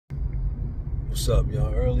What's up,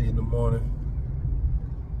 y'all? Early in the morning,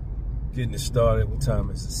 getting it started. What time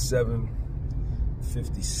is it?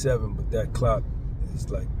 7:57, but that clock is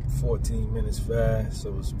like 14 minutes fast,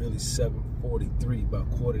 so it's really 7:43, about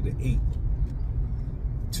 7:45.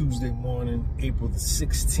 Tuesday morning, April the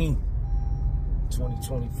 16th,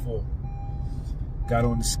 2024. Got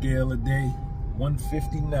on the scale today,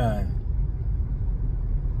 159.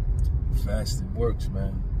 Fasting works,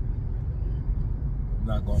 man. I'm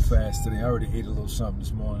not gonna fast today. I already ate a little something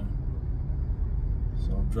this morning,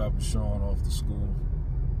 so I'm dropping Sean off to school.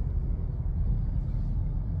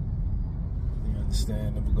 You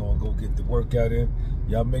understand? Then we're gonna go get the workout in.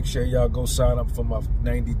 Y'all make sure y'all go sign up for my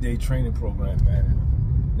 90-day training program, man.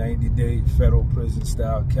 90-day federal prison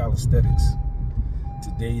style calisthenics.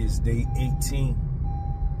 Today is day 18.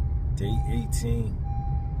 Day 18.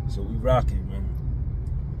 So we rocking, man.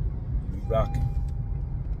 We rocking.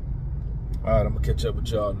 All right, I'm gonna catch up with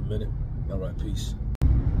y'all in a minute. All right, peace.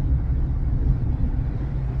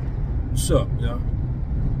 What's up, y'all?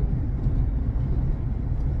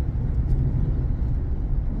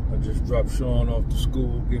 I just dropped Sean off to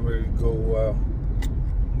school, getting ready to go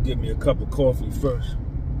get me a cup of coffee first,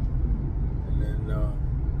 and then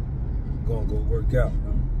gonna go work out.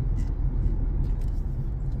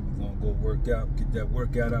 We're gonna go work out, get that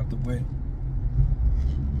workout out the way.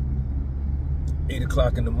 8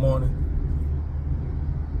 o'clock in the morning.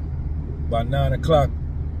 By 9 o'clock,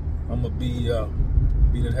 I'm gonna be to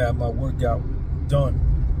have my workout done.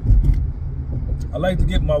 I like to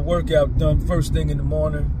get my workout done first thing in the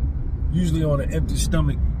morning, usually on an empty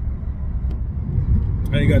stomach.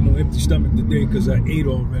 I ain't got no empty stomach today because I ate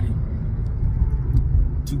already.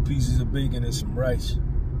 2 pieces of bacon and some rice.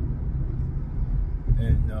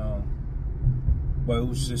 And but it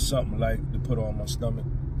was just something like to put on my stomach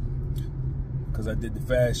because I did the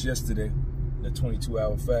fast yesterday, the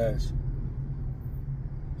 22-hour fast.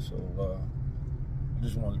 So I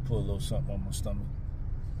just wanted to put a little something on my stomach.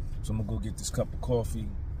 So I'm gonna go get this cup of coffee,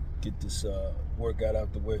 get this workout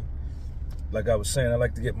out the way. Like I was saying, I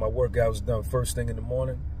like to get my workouts done first thing in the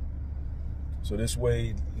morning. So this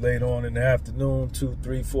way, later on in the afternoon, 2,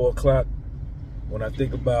 3, 4 o'clock, when I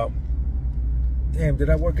think about, damn, did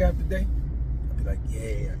I work out today? I'll be like,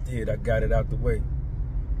 yeah, I did. I got it out the way.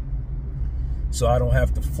 So I don't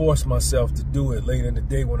have to force myself to do it later in the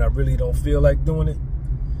day when I really don't feel like doing it.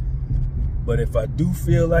 But if I do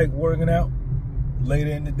feel like working out later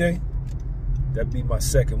in the day, that'd be my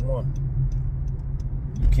second one.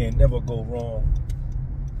 You can't never go wrong.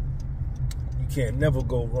 You can't never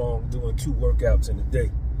go wrong doing 2 workouts in a day.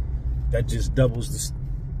 That just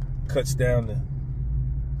cuts down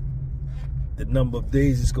the number of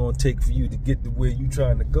days it's gonna take for you to get to where you're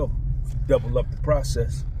trying to go. If you double up the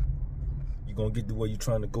process, you're gonna get to where you're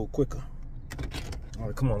trying to go quicker. All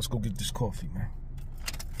right, come on, let's go get this coffee, man.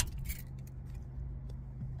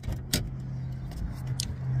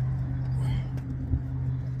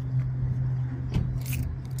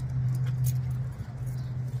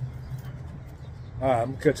 All right,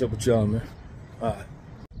 I'm gonna catch up with y'all, man. All right.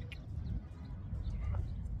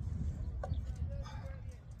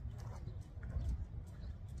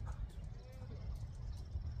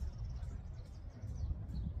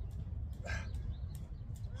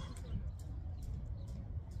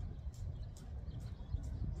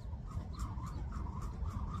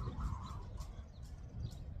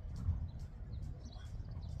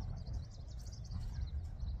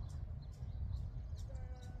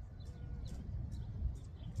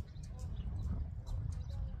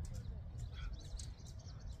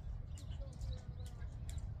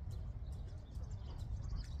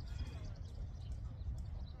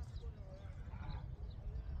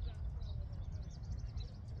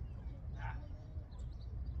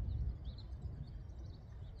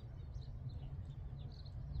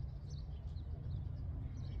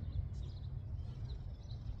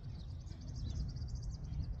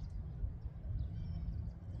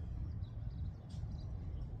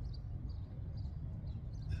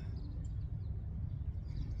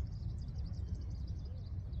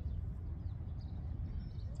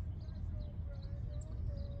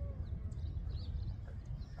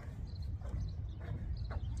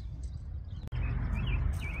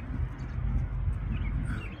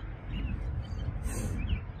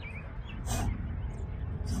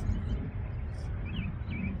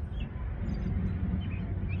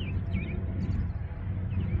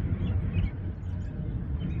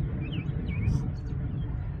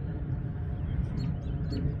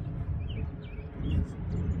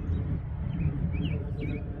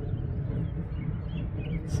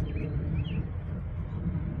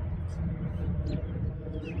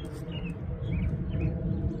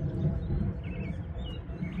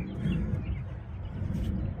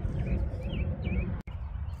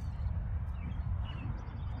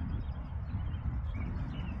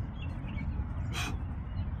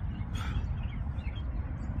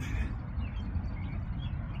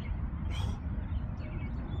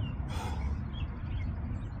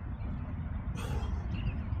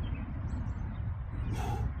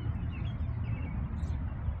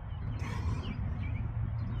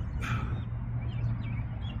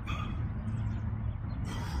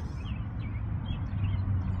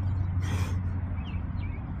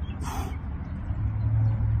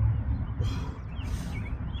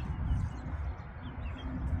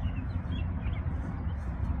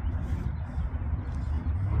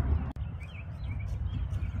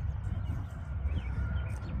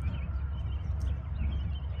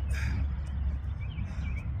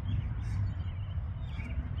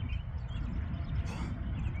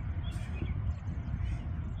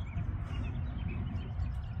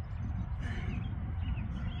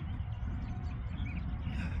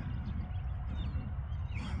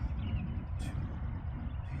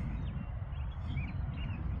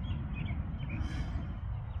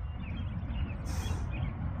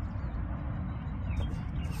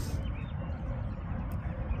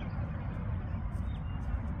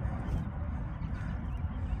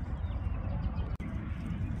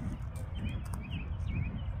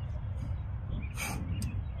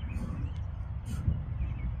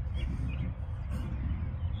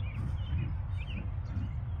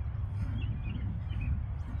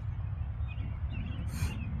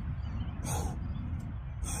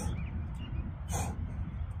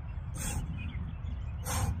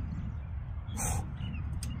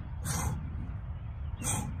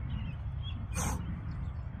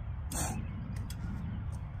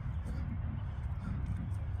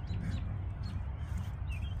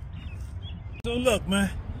 So look, man,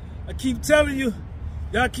 I keep telling you,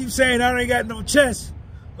 y'all keep saying I ain't got no chest,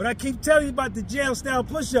 but I keep telling you about the jail style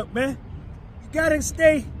push-up, man. You gotta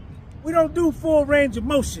stay, we don't do full range of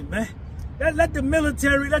motion, man. Let the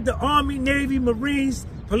military, let the Army, Navy, Marines,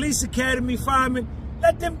 Police Academy, firemen,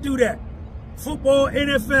 let them do that. Football,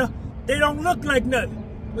 NFL, they don't look like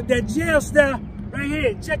nothing. But that jail style, right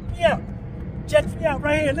here, check me out. Check me out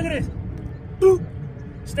right here, look at this. Boop.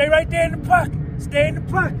 Stay right there in the pocket. Stay in the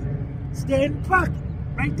pocket. Stay in the pocket.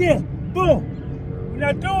 Right there. Boom.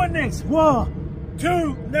 We're not doing this. 1,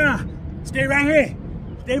 2, nah. Stay right here.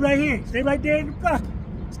 Stay right here. Stay right there in the pocket.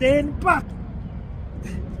 Stay in the pocket.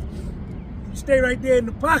 Stay right there in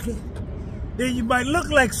the pocket. Then you might look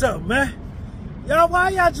like something, man. Y'all, why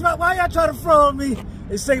y'all try to fraud me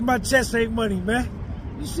and say my chest ain't money, man?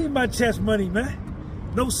 You see my chest money, man.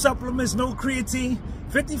 No supplements, no creatine.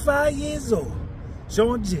 55 years old.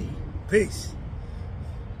 Sean G. Peace.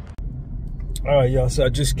 All right, y'all. So I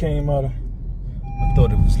just came out of, I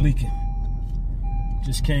thought it was leaking.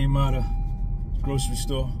 Just came out of the grocery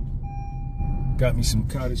store. Got me some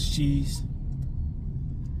cottage cheese.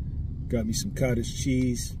 Got me some cottage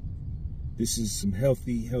cheese. This is some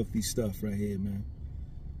healthy stuff right here, man.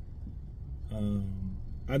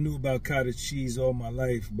 I knew about cottage cheese all my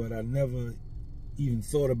life, but I never even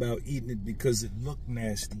thought about eating it because it looked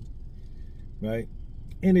nasty, right?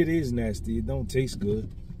 And it is nasty. It don't taste good.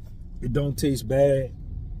 It don't taste bad.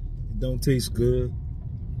 It don't taste good.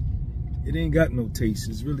 It ain't got no taste.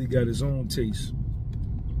 It's really got its own taste.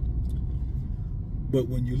 But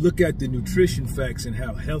when you look at the nutrition facts and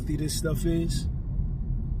how healthy this stuff is,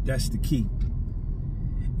 that's the key.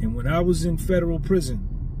 And when I was in federal prison,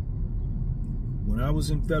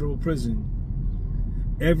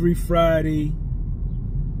 every Friday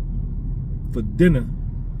for dinner,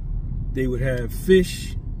 they would have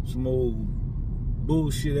fish, some old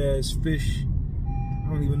bullshit ass fish. I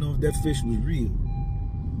don't even know if that fish was real.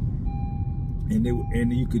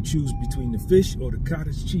 And you could choose between the fish or the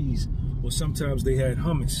cottage cheese, or sometimes they had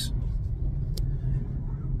hummus.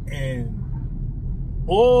 And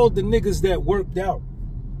all the niggas that worked out,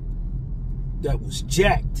 that was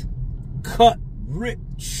jacked, cut,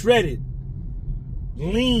 ripped, shredded,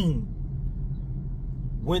 lean,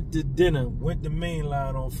 went to dinner, went to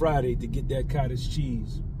Mainline on Friday to get that cottage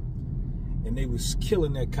cheese. And they was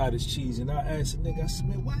killing that cottage cheese. And I asked the nigga, I said,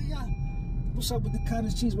 man, why y'all, what's up with the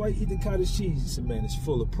cottage cheese? Why you eat the cottage cheese? He said, man, it's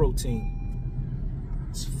full of protein.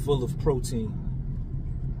 It's full of protein.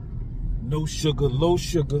 No sugar, low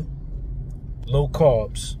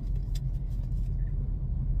carbs.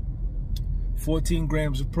 14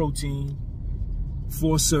 grams of protein,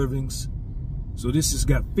 4 servings. So this has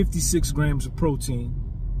got 56 grams of protein.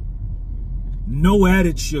 No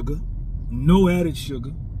added sugar.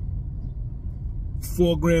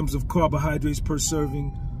 4 grams of carbohydrates per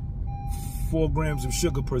serving, 4 grams of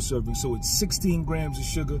sugar per serving. So it's 16 grams of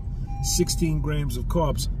sugar, 16 grams of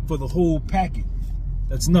carbs for the whole packet.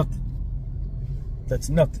 That's nothing. That's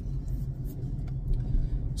nothing.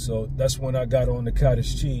 So that's when I got on the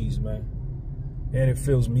cottage cheese, man. And it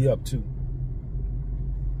fills me up too.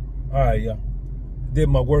 All right, y'all. Did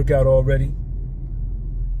my workout already.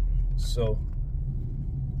 So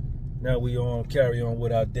now we on, carry on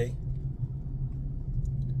with our day.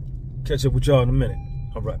 Catch up with y'all in a minute.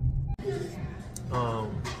 All right.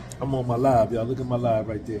 I'm on my live, y'all. Look at my live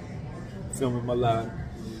right there. Filming my live.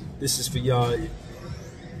 This is for y'all.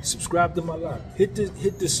 Subscribe to my live. Hit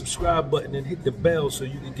the subscribe button and hit the bell so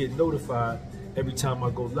you can get notified every time I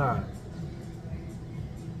go live.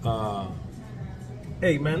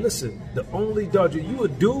 Hey, man, listen. The only Dodger, you a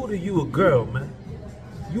dude or you a girl, man?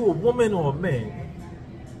 You a woman or a man?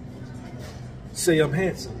 Say I'm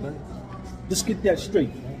handsome, man. Let's get that straight,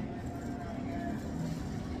 man.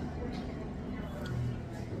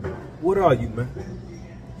 What are you, man?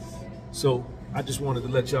 So I just wanted to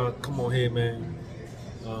let y'all come on here, man.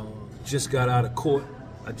 Just got out of court.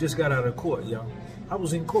 I just got out of court, y'all. I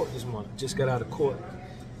was in court this morning. Just got out of court.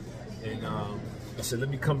 And I said, let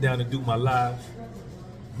me come down and do my live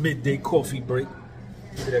midday coffee break.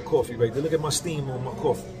 Look at that coffee right there. Look at my steam on my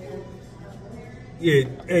coffee. Yeah,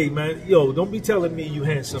 hey, man. Yo, don't be telling me you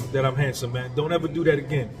handsome, that I'm handsome, man. Don't ever do that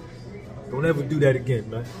again. Don't ever do that again,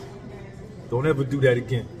 man. Don't ever do that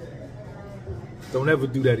again. Don't ever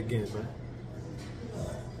do that again, man.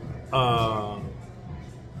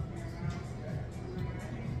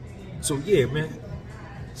 So yeah, man.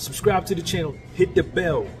 Subscribe to the channel. Hit the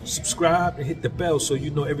bell. Subscribe and hit the bell so you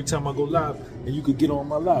know every time I go live, and you could get on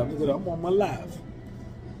my live. Look at that, I'm on my live.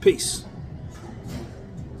 Peace.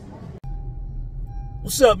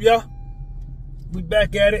 What's up, y'all? We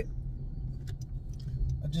back at it.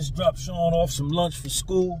 I just dropped Sean off some lunch for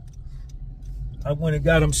school. I went and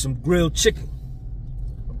got him some grilled chicken.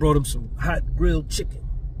 I brought him some hot grilled chicken,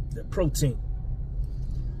 that protein.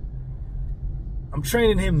 I'm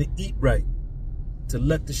training him to eat right, to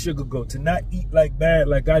let the sugar go, to not eat like bad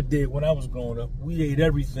like I did when I was growing up. We ate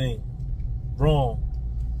everything wrong.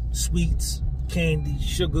 Sweets, candy,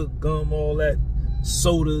 sugar, gum, all that,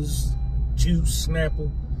 sodas, juice,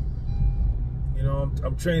 Snapple. You know,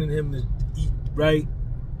 I'm training him to eat right,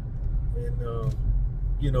 and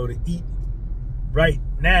you know, to eat right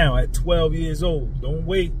now at 12 years old. Don't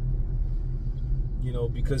wait. You know,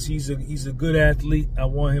 because he's a good athlete. I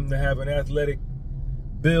want him to have an athletic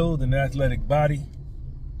build, an athletic body,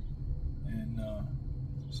 and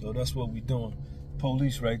so that's what we're doing.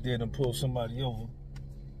 Police right there done pull somebody over.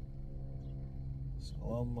 So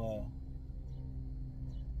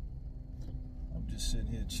I'm just sitting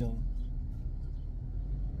here chilling.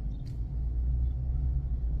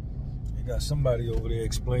 They got somebody over there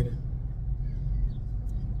explaining.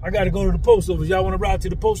 I gotta go to the post office. Y'all wanna ride to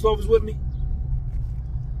the post office with me?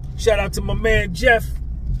 Shout out to my man Jeff.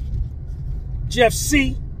 Jeff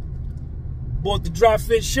C. Bought the Dry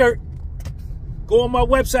Fit shirt. Go on my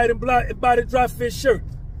website and buy the Dry Fit shirt.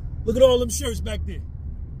 Look at all them shirts back there.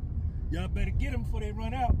 Y'all better get them before they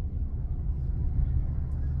run out.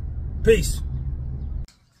 Peace.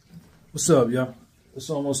 What's up, y'all? It's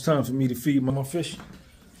almost time for me to feed my fish.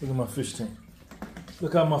 Look at my fish tank.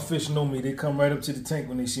 Look how my fish know me. They come right up to the tank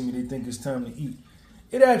when they see me. They think it's time to eat.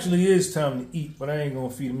 It actually is time to eat, but I ain't gonna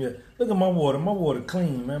feed them yet. Look at my water. My water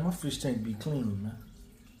clean, man. My fish tank be clean, man.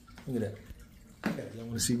 Look at that. Y'all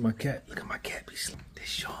wanna see my cat? Look at my cat be sleeping. This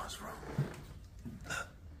Sean's room. Look.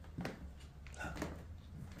 Look.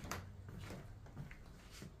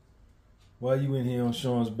 Why you in here on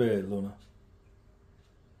Sean's bed, Luna?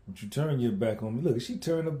 Don't you turn your back on me? Look, she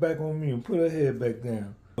turned her back on me and put her head back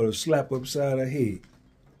down. Or a slap upside her head.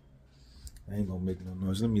 I ain't gonna make no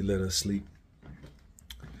noise. Let me let her sleep.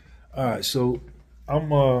 All right, so I'm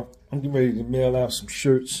getting ready to mail out some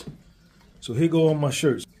shirts. So here go all my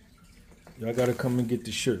shirts. Y'all gotta come and get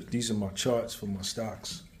the shirts. These are my charts for my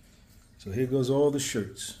stocks. So here goes all the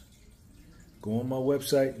shirts. Go on my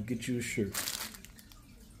website and get you a shirt.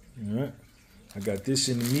 All right. I got this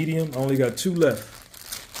in the medium. I only got 2 left.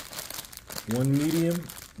 1 medium,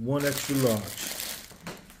 1 extra large.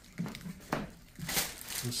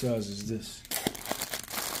 What size is this?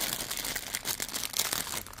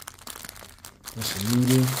 That's a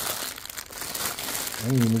medium. I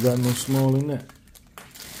ain't even got no small in that.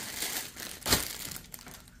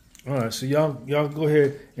 All right, so y'all go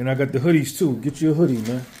ahead, and I got the hoodies too. Get you a hoodie,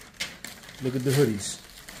 man. Look at the hoodies.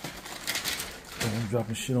 Oh, I'm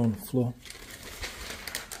dropping shit on the floor.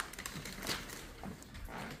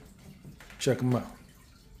 Check them out.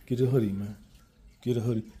 Get a hoodie, man. Get a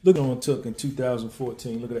hoodie. Look at what I took in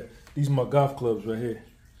 2014. Look at that. These are my golf clubs right here.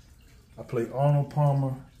 I play Arnold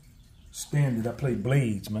Palmer Standard. I play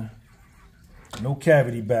blades, man. No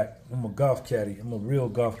cavity back. I'm a golf caddy. I'm a real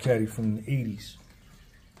golf caddy from the 80s.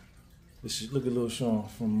 This is, look at little Sean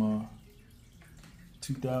from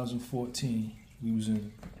 2014. We was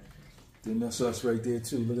in. Then that's us right there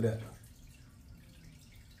too. Look at that.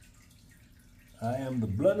 I am the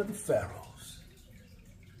blood of the pharaohs.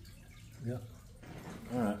 Yep.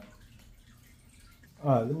 All right.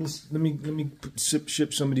 All right. Let me ship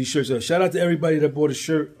some of these shirts out. Shout out to everybody that bought a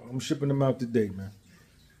shirt. I'm shipping them out today, man.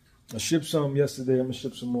 I shipped some yesterday. I'm gonna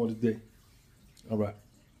ship some more today. All right.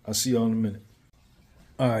 I'll see y'all in a minute.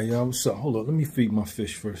 All right, y'all. What's up? Hold on. Let me feed my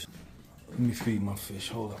fish first. Let me feed my fish.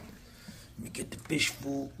 Hold on. Let me get the fish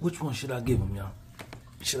food. Which one should I give them, y'all?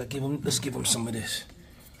 Should I give them? Let's give them some of this.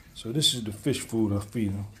 So this is the fish food I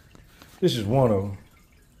feed them. This is one of them.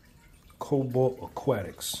 Cobalt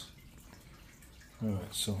Aquatics. All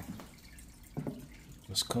right, so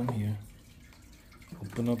let's come here.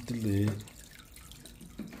 Open up the lid.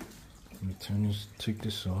 Let me turn this, take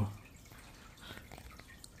this off.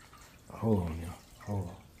 Hold on, y'all. Hold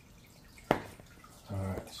on. All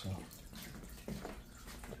right, so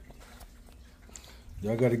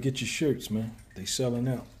y'all got to get your shirts, man. They selling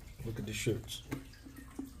out. Look at the shirts.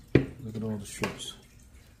 Look at all the shirts.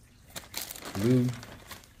 Blue,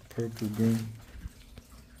 purple, green.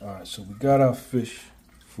 All right, so we got our fish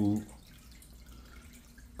food.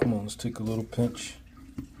 Come on, let's take a little pinch.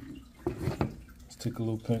 Let's take a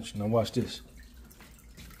little pinch. Now watch this.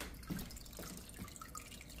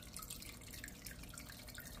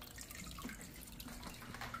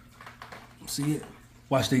 See it?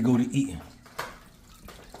 Watch they go to eating.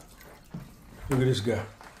 Look at this guy.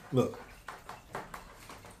 Look.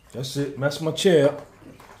 That's it. Mess my chair up.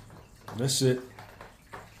 That's it.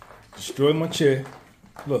 Destroy my chair.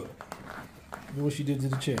 Look. Look what she did to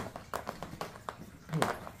the chair.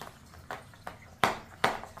 Look.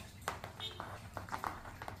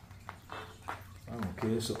 I don't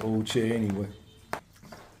care. It's an old chair anyway.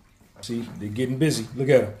 See, they're getting busy. Look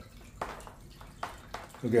at her.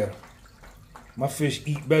 Look at her. My fish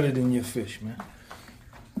eat better than your fish, man.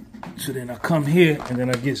 So then I come here and then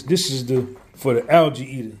I get, this is for the algae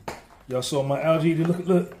eater. Y'all saw my algae eater?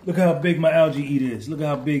 Look how big my algae eater is. Look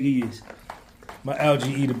how big he is. My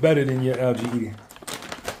algae eater better than your algae eater.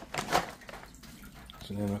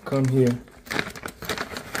 So then I come here.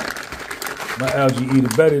 My algae eater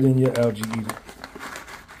better than your algae eater.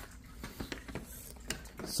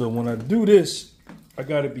 So when I do this, I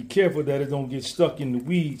gotta be careful that it don't get stuck in the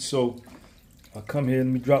weeds. So I come here, let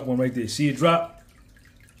me drop one right there. See it drop?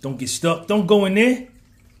 Don't get stuck. Don't go in there.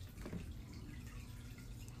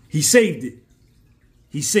 He saved it.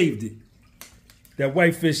 He saved it. That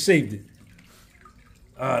whitefish saved it.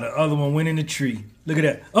 Ah, the other one went in the tree. Look at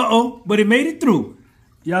that. Uh-oh, but it made it through.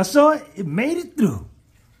 Y'all saw it? It made it through.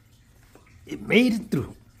 It made it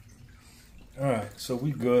through. All right, so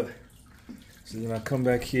we good. So then I come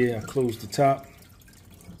back here, I close the top.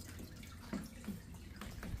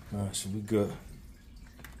 All right, so we good.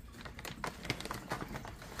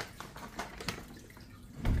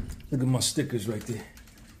 Look at my stickers right there.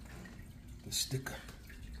 The sticker.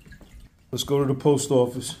 Let's go to the post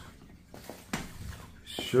office.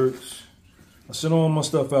 Shirts. I sent all my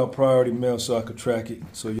stuff out priority mail so I could track it.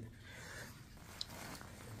 So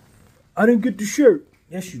I didn't get the shirt.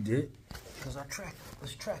 Yes, you did. Because I tracked it.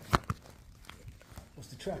 Let's track it. What's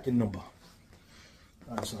the tracking number?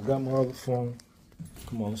 All right, so I got my other phone.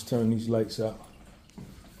 Come on, let's turn these lights out.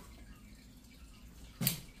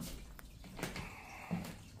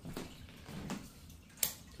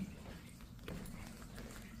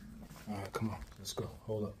 All right, come on, let's go.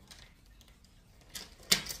 Hold up.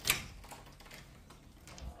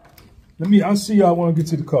 I'll see y'all when I get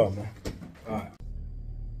to the car, man. All right.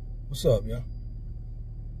 What's up, y'all?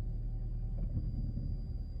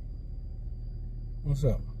 What's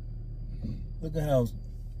up? Look at how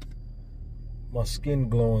my skin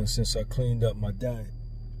glowing since I cleaned up my diet.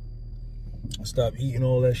 I stopped eating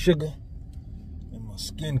all that sugar and my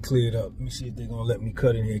skin cleared up. Let me see if they're gonna let me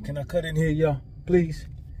cut in here. Can I cut in here, y'all? Please?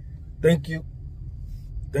 Thank you.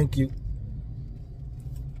 Thank you.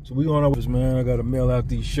 So we on our way, man. I gotta mail out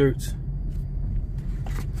these shirts.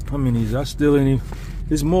 How many is I still ain't even,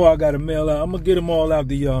 there's more I gotta mail out. I'm gonna get them all out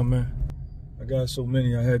to y'all, man. I got so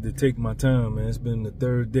many I had to take my time, man. It's been the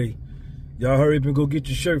third day. Y'all hurry up and go get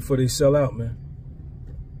your shirt before they sell out, man.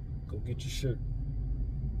 Go get your shirt.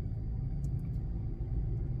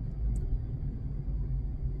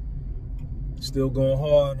 Still going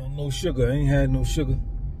hard on no sugar. I ain't had no sugar.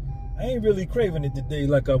 I ain't really craving it today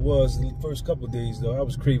like I was the first couple of days, though. I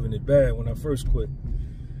was craving it bad when I first quit.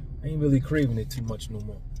 I ain't really craving it too much no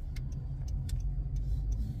more.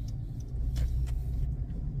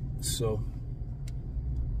 So,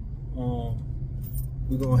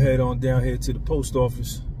 we're gonna head on down here to the post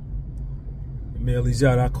office and mail these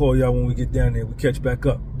out. I'll call y'all when we get down there. We catch back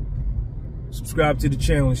up. Subscribe to the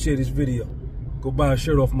channel and share this video. Go buy a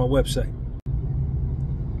shirt off my website.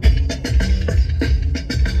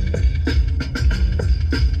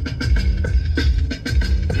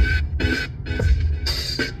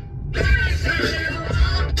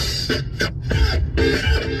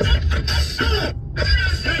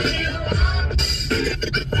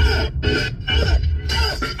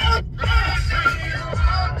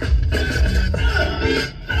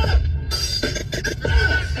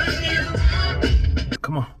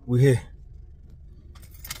 Come on, we're here.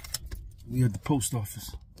 We at the post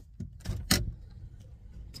office.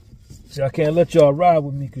 See, I can't let y'all ride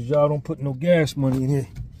with me because y'all don't put no gas money in here.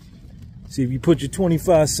 See, if you put your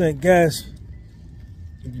 25-cent gas,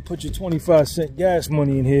 gas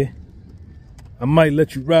money in here, I might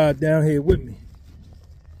let you ride down here with me.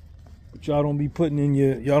 But y'all don't be putting in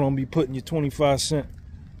your 25 cent.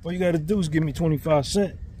 All you gotta do is give me 25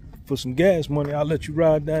 cent for some gas money. I'll let you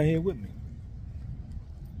ride down here with me.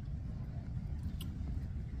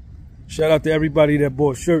 Shout out to everybody that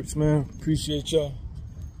bought shirts, man. Appreciate y'all.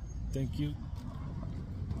 Thank you.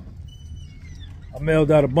 I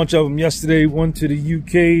mailed out a bunch of them yesterday. One to the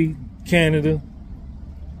UK, Canada.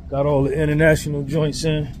 Got all the international joints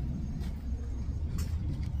in.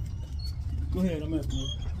 Go ahead, I'm after you.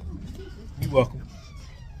 You're welcome.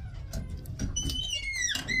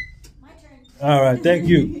 My turn. All right, thank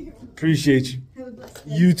you. Appreciate you.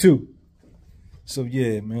 You too. So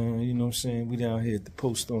yeah, man, you know what I'm saying? We down here at the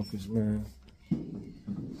post office, man.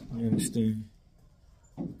 You understand?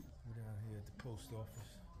 We down here at the post office.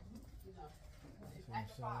 You know what I'm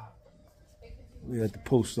We at the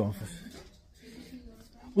post office.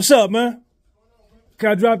 What's up, man?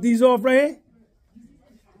 Can I drop these off right here?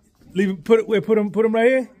 Leave them, put them right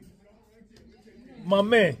here? My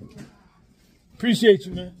man. Appreciate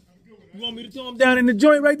you, man. You want me to throw them down in the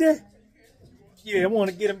joint right there? Yeah, I want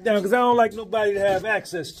to get them down because I don't like nobody to have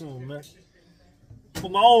access to them, man. For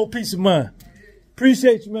my own peace of mind.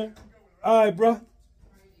 Appreciate you, man. All right, bro.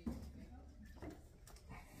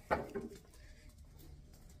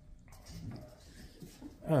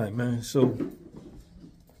 All right, man. So,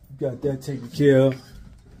 got that taken care of.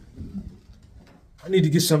 I need to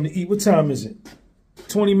get something to eat. What time is it?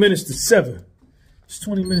 20 minutes to 7. It's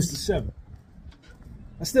 20 minutes to 7.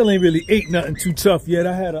 I still ain't really ate nothing too tough yet.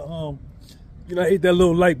 I had a, I ate that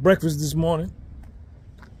little light breakfast this morning.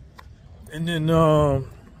 And then,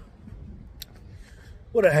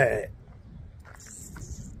 what I had?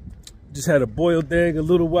 Just had a boiled egg a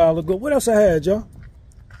little while ago. What else I had, y'all?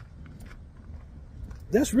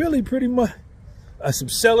 That's really pretty much. Some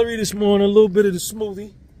celery this morning, a little bit of the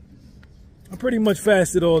smoothie. I pretty much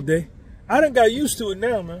fasted all day. I done got used to it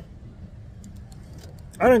now, man.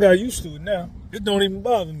 I done got used to it now. It don't even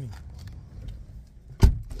bother me.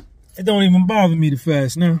 It don't even bother me to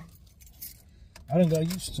fast now. I done got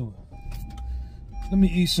used to it. Let me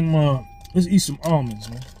eat some, let's eat some almonds,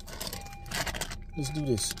 man. Let's do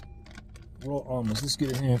this. Raw almonds. Let's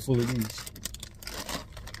get a handful of these.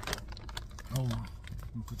 Hold on.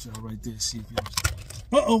 Let me put y'all right there, see if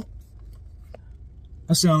y'all. Uh-oh.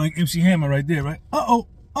 I sound like MC Hammer right there, right? Uh-oh.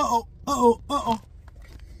 Uh-oh. Uh-oh. Uh-oh.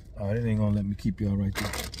 All right, it ain't gonna let me keep y'all right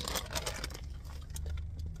there.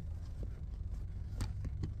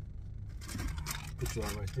 Put y'all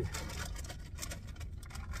right there.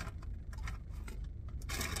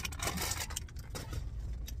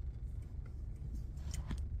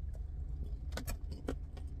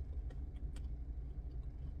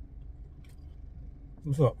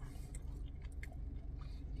 What's up?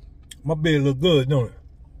 My bed look good, don't it?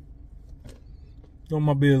 Don't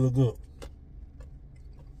my bed look good?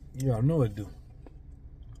 Yeah, I know it do.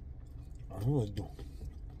 I know it do.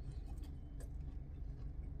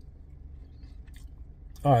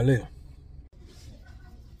 All right, later.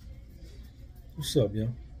 What's up, y'all?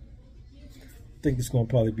 I think it's gonna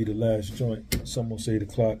probably be the last joint. Some will say 8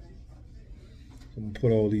 o'clock. I'm gonna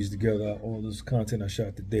put all these together, all this content I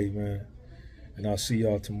shot today, man. And I'll see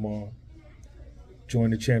y'all tomorrow.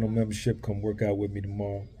 Join the channel membership. Come work out with me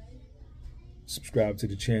tomorrow. Subscribe to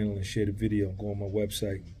the channel and share the video. Go on my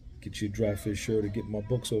website. Get your dry fish shirt or get my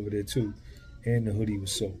books over there too. And the hoodie with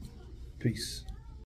soap. Peace.